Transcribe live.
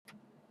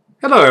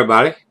Hello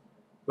everybody,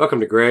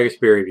 welcome to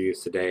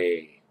Gregsbeerreviews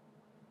today.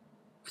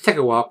 Let's take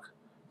a walk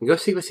and go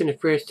see what's in the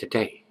fridge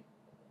today.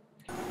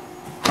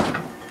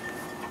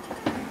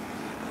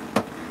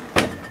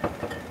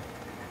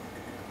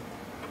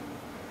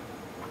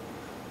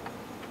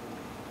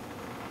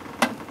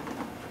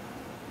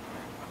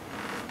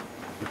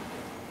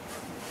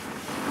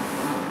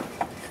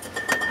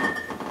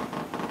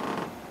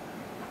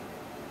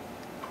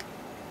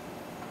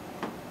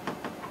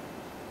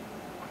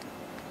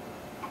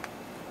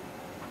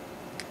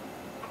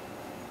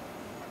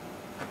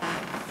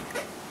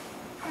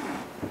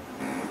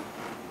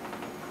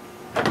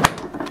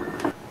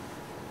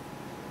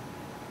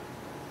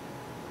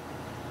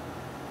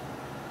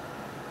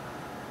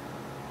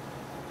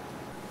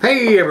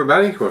 Hey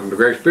everybody, welcome to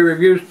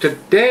Gregsbeerreviews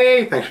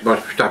today. Thanks so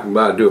much for stopping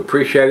by, I do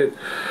appreciate it.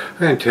 I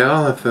can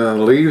tell if the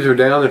leaves are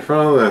down in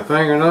front of the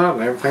thing or not.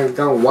 Everything's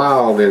gone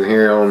wild in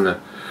here on the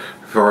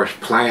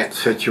forest plant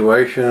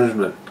situations,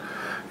 but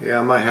yeah,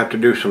 I might have to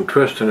do some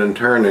twisting and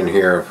turning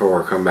here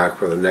before I come back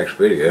for the next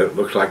video. It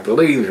looks like the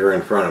leaves are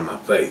in front of my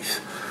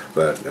face.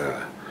 But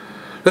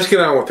let's get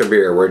on with the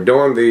beer. We're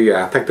doing the,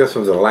 I think this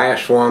was the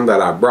last one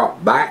that I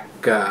brought back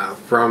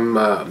from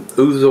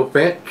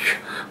Oozlefinch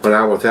when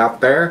I was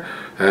out there.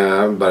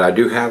 But I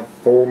do have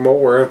 4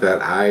 more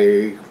that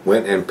I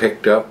went and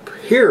picked up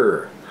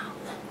here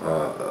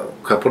a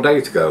couple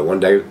days ago. One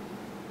day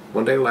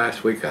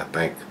last week, I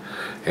think.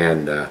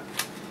 And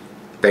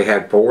they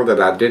had 4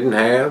 that I didn't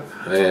have,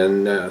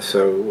 and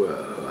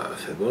so I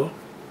said, well,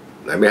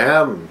 let me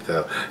have them.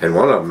 So, and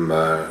one of them,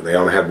 they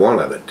only had 1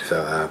 of it,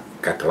 so I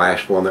got the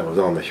last one that was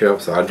on the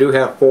shelf. So I do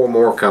have 4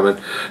 more coming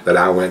that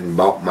I went and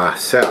bought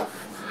myself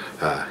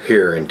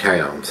here in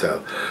town.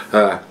 So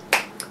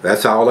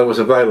that's all that was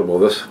available.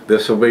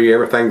 This will be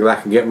everything that I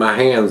can get my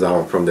hands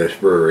on from this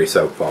brewery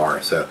so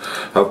far. So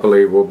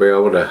hopefully we'll be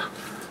able to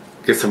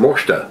get some more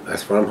stuff.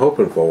 That's what I'm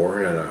hoping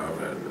for,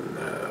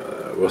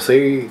 and we'll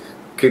see.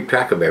 Keep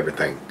track of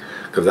everything,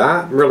 because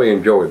I really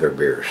enjoy their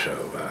beers.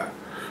 So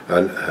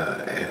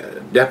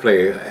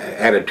definitely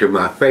added to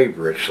my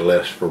favorites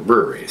list for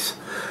breweries.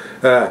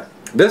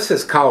 This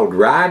is called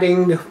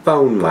Riding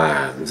Phone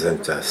Lines.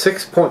 It's a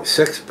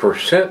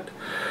 6.6%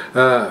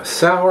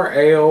 sour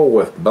ale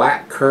with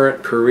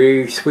blackcurrant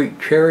puree,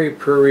 sweet cherry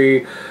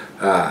puree,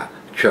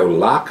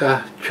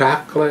 cholaka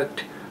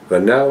chocolate,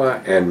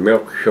 vanilla, and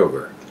milk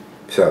sugar.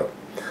 So,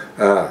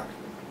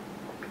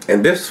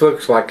 and this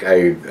looks like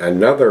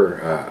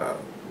another,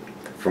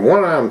 from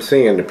what I'm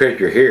seeing the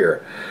picture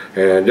here,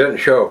 and it doesn't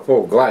show a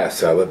full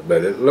glass of it,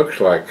 but it looks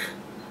like,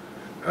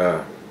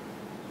 I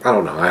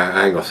don't know,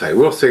 I ain't gonna say.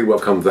 We'll see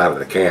what comes out of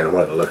the can and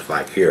what it looks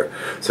like here.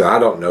 So I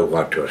don't know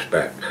what to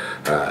expect.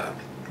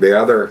 The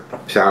other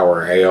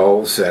sour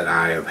ales that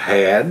I have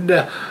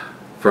had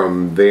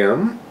from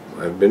them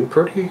have been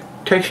pretty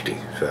tasty.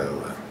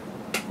 So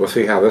we'll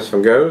see how this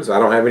one goes. I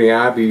don't have any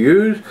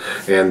IBUs,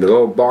 and the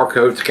little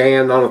barcode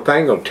scan on the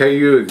thing will tell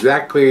you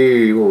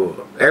exactly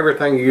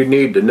everything you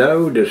need to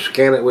know. Just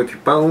scan it with your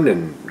phone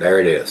and there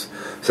it is.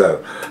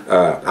 So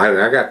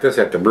I got this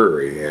at the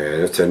brewery,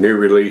 and it's a new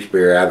release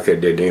beer. I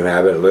didn't even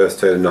have it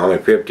listed, and only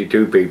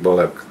 52 people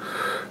have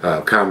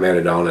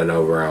commented on it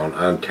over on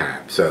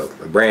Untapped. So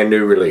a brand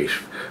new release,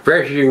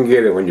 fresh as you can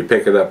get it when you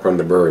pick it up from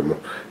the brewery,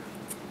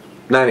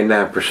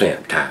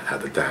 99%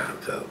 of the time.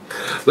 So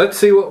let's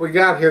see what we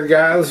got here,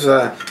 guys.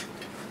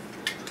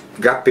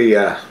 Got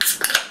the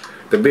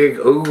big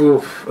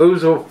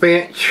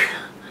Oozlefinch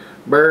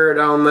bird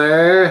on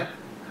there.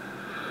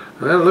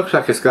 Well, it looks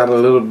like it's got a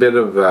little bit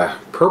of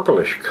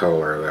purplish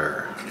color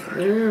there.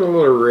 Yeah, a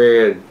little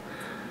red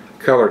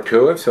color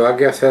to it. So I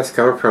guess that's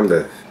coming from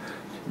the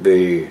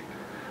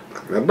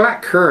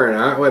black currant.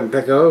 I wouldn't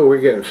think, oh, we're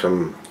getting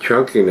some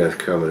chunkiness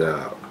coming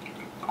out.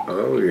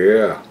 Oh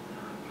yeah,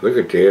 look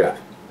at this.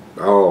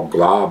 Oh,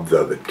 globs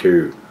of it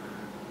too.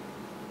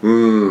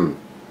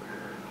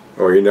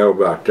 Oh, you know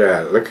about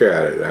that. Look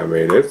at it. I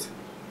mean, it's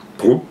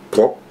plop,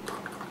 plop.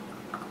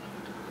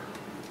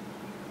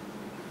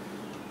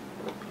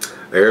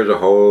 There's a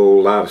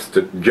whole lot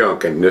of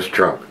junk in this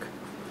trunk.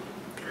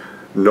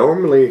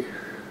 Normally,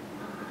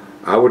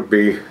 I would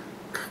be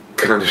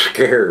kind of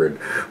scared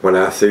when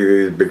I see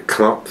these big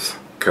clumps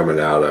coming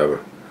out of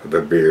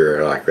the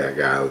beer like that,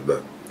 guys,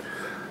 but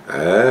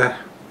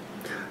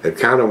it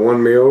kind of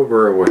won me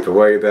over with the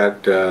way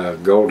that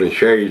golden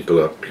shades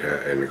looked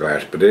in the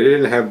glass, but they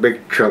didn't have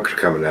big chunks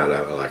coming out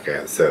of it like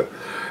that. So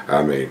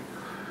I mean,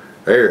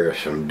 there's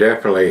some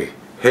definitely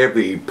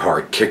heavy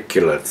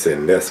particulates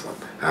in this one.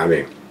 I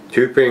mean,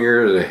 2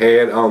 fingers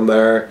ahead on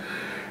there,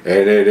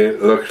 and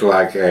it looks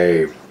like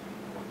a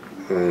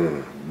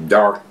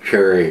dark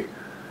cherry.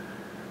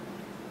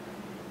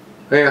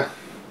 Yeah,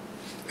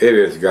 it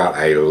has got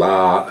a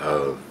lot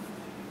of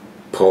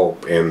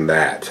pulp in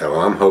that, so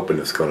I'm hoping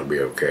it's going to be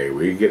okay.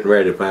 We're getting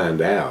ready to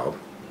find out.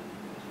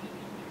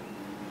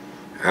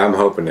 I'm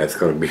hoping that's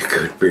going to be a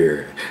good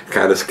beer.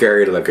 Kind of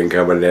scary looking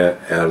coming out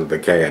of the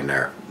can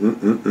there.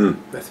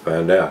 Let's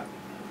find out.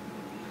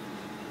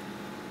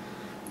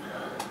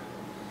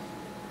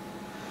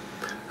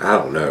 I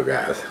don't know,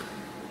 guys.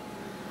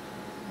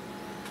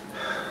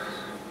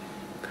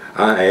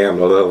 I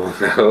am a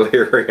little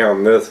leery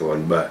on this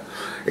one, but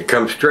it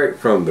comes straight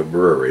from the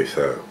brewery,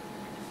 so.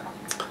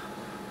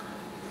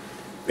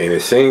 And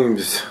it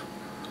seems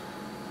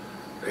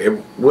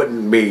it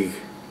wouldn't be.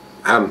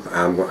 I'm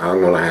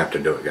gonna have to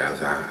do it,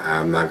 guys.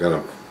 I'm not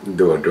gonna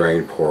do a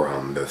drain pour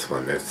on this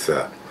one.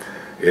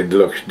 It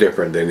looks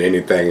different than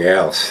anything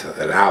else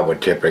that I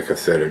would typically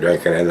consider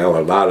drinking. I know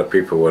a lot of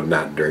people would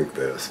not drink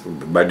this,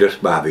 but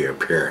just by the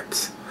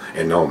appearance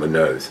and on the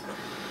nose.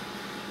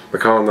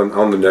 Because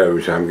on the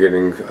nose, I'm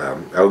getting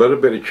a little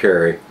bit of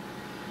cherry,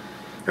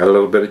 a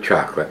little bit of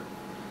chocolate,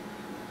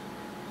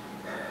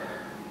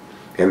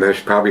 and there's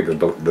probably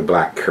the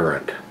black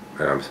currant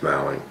that I'm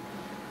smelling.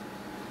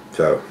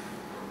 So,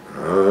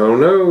 I don't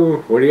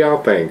know. What do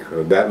y'all think?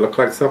 Would that look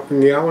like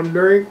something y'all want to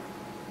drink?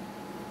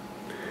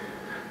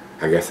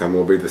 I guess I'm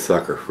going to be the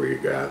sucker for you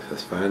guys.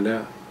 Let's find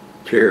out.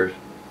 Cheers.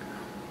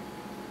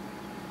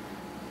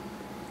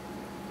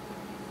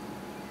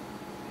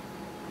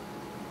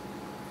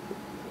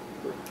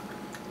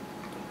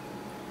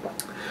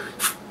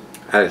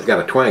 It's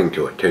got a twang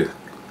to it too.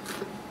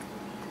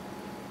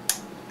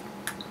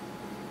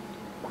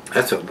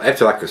 That's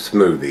like a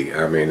smoothie.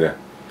 I mean,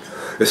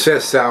 it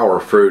says sour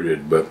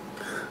fruited, but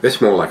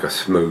it's more like a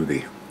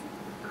smoothie.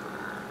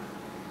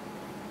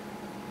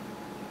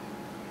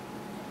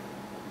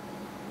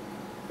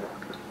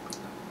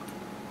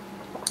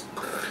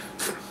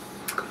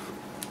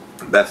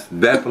 That's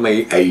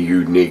definitely a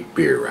unique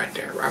beer right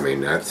there. I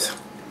mean,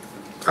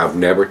 I've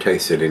never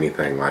tasted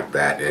anything like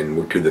that,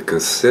 and to the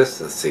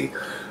consistency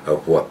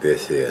of what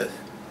this is.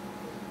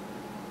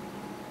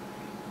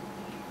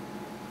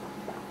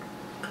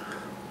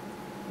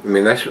 I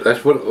mean, that's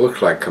what it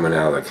looks like coming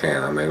out of the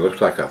can. I mean, it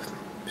looks like a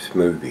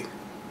smoothie.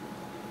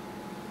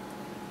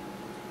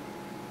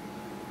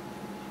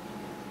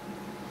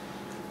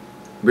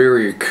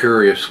 Very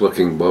curious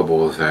looking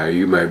bubbles there.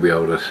 You may be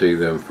able to see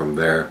them from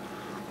there.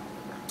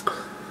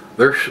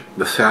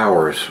 The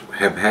sours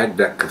have had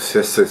that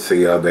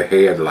consistency of the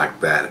head like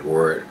that,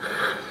 where it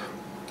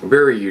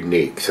very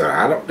unique. So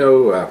I don't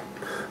know.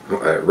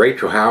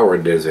 Rachel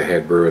Howard is a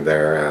head brewer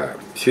there.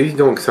 She's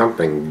doing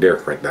something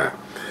different now,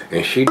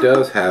 and she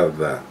does have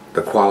the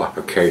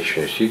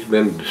qualifications. She's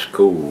been to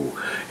school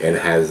and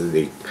has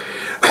the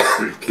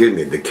excuse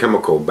me, the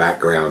chemical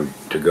background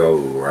to go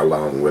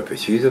along with it.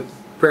 She's a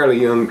fairly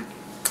young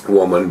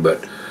woman,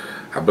 but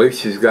I believe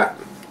she's got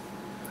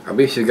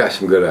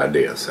some good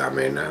ideas. I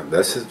mean,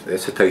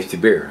 it's a tasty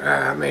beer.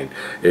 I mean,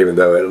 even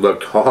though it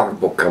looked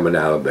horrible coming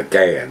out of the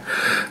can,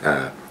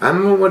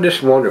 I'm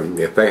just wondering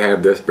if they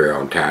have this beer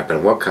on tap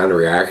and what kind of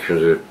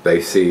reactions if they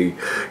see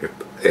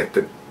if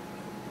the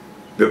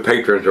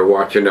patrons are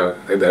watching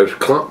those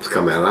clumps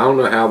come out. I don't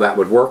know how that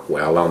would work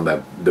well on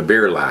the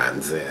beer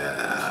lines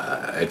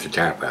at the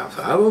tap house.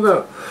 I don't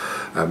know.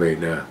 I mean,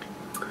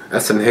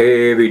 that's some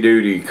heavy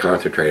duty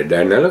concentrated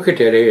there. Now look at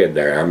that head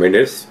there. I mean,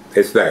 it's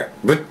there,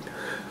 but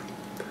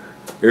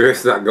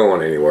it's not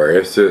going anywhere.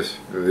 It's just,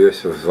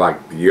 this is like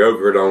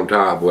yogurt on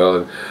top.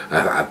 Well,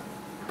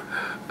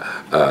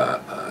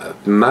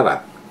 not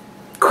a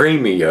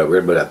creamy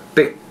yogurt, but a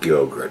thick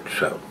yogurt.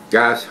 So,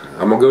 guys,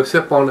 I'm going to go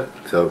sip on it.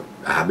 So,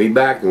 I'll be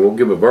back and we'll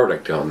give a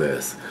verdict on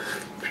this.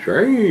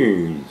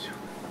 Strange.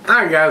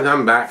 Alright, guys,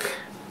 I'm back.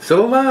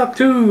 Still alive,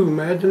 too.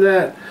 Imagine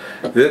that.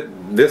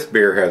 This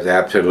beer has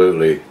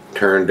absolutely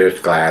turned this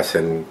glass,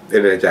 and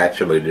it has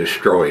actually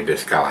destroyed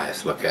this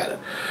glass. Look at it.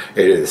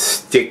 It is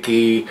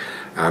sticky.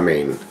 I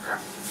mean,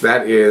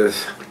 that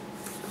is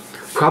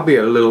probably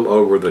a little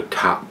over the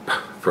top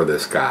for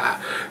this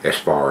guy as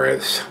far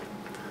as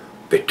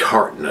the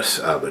tartness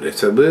of it.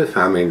 It's a bit,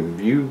 I mean,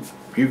 you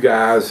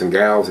guys and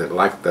gals that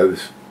like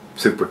those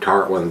super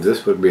tart ones,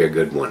 this would be a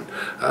good one.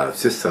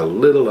 It's just a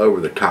little over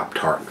the top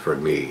tart for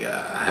me.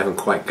 I haven't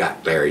quite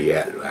got there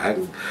yet. I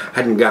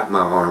hadn't got my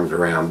arms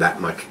around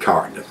that much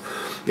tartness.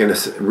 And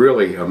it's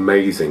really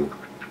amazing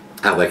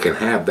how they can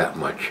have that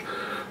much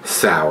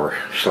sour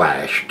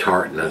slash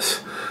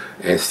tartness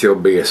and still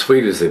be as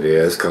sweet as it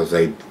is, because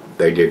they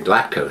did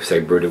lactose. They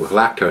brewed it with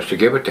lactose to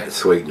give it that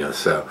sweetness.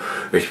 So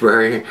it's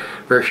very,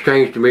 very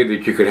strange to me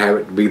that you could have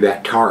it be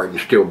that tart and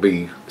still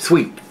be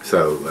sweet.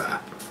 So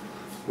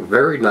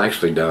very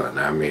nicely done.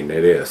 I mean,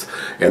 it is.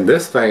 And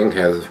this thing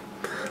has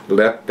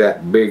left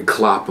that big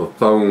clop of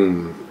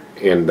foam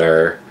in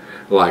there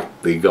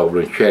like the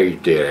Golden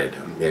Shade did,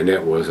 and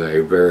it was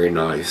a very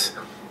nice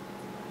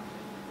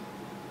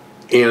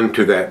end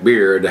to that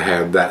beer to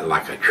have that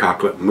like a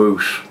chocolate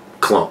mousse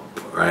clump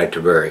right at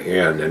the very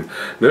end. And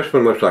this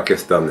one looks like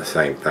it's done the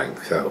same thing.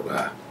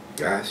 So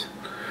guys,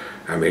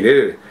 I mean,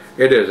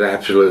 it has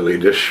absolutely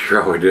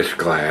destroyed this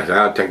glass.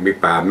 It'll take me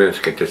 5 minutes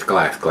to get this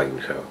glass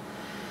clean. So,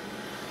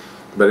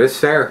 but it's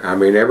there. I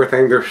mean,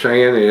 everything they're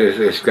saying is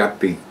it's got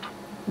the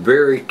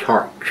very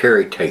tart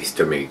cherry taste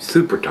to me,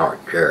 super tart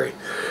cherry,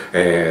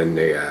 and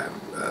the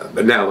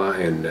vanilla,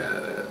 and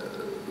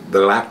the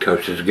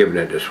lactose is giving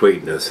it the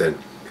sweetness, and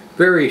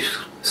very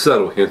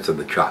subtle hints of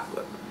the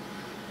chocolate.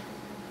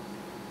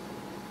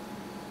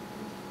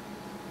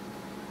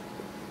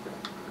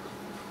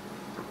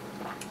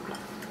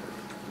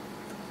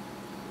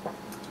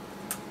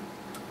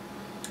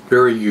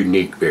 Very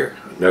unique beer,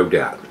 no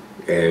doubt.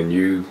 And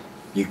you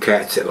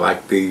cats that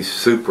like these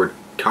super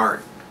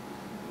tart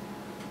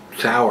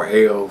sour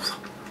ales,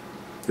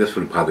 this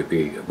would probably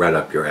be right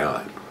up your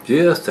alley.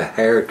 Just a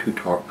hair too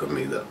tart for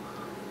me though.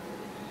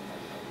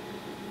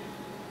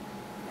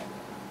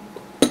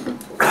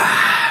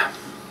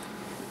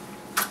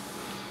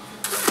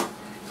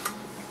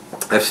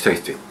 That's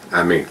tasty.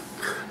 I mean,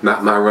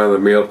 not my run of the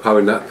mill,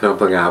 probably not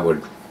something I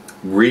would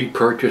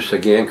repurchase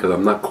again because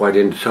I'm not quite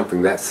into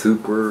something that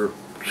super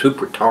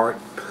tart,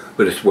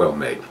 but it's well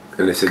made.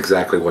 And it's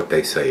exactly what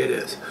they say it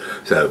is.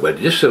 So, but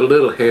just a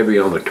little heavy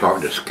on the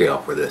tartness scale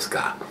for this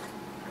guy.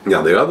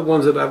 Now, the other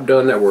ones that I've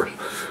done that were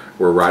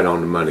right on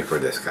the money for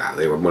this guy.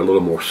 They were a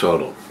little more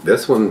subtle.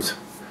 This one's,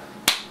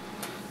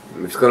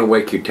 it's going to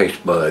wake your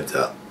taste buds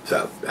up.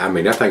 So, I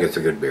mean, I think it's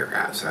a good beer,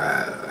 guys.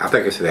 I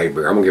think it's an A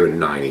beer. I'm going to give it a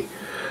 90.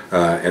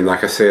 And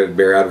like I said,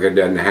 Beer Advocate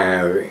doesn't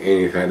have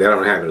anything. They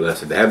don't have it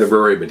listed. They have the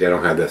brewery, but they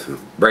don't have this one.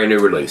 Brand new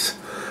release.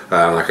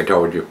 Like I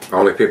told you,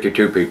 only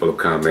 52 people have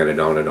commented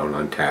on it on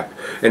Untapped,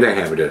 and they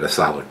have it at a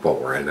solid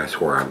 4, and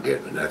that's where I'm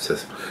getting it. That's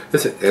just,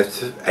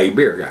 it's a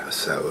beer, guys.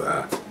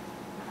 So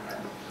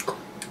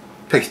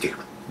tasty,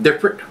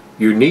 different,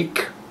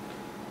 unique,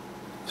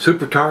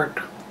 super tart,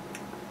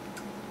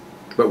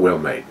 but well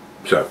made.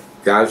 So,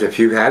 guys, if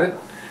you've had it,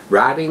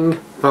 writing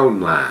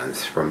phone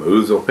lines from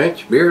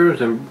Oozlefinch Beers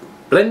and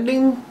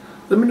Blending.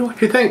 Let me know what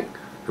you think.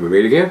 Can we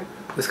meet again?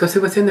 Let's go see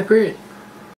what's in the fridge.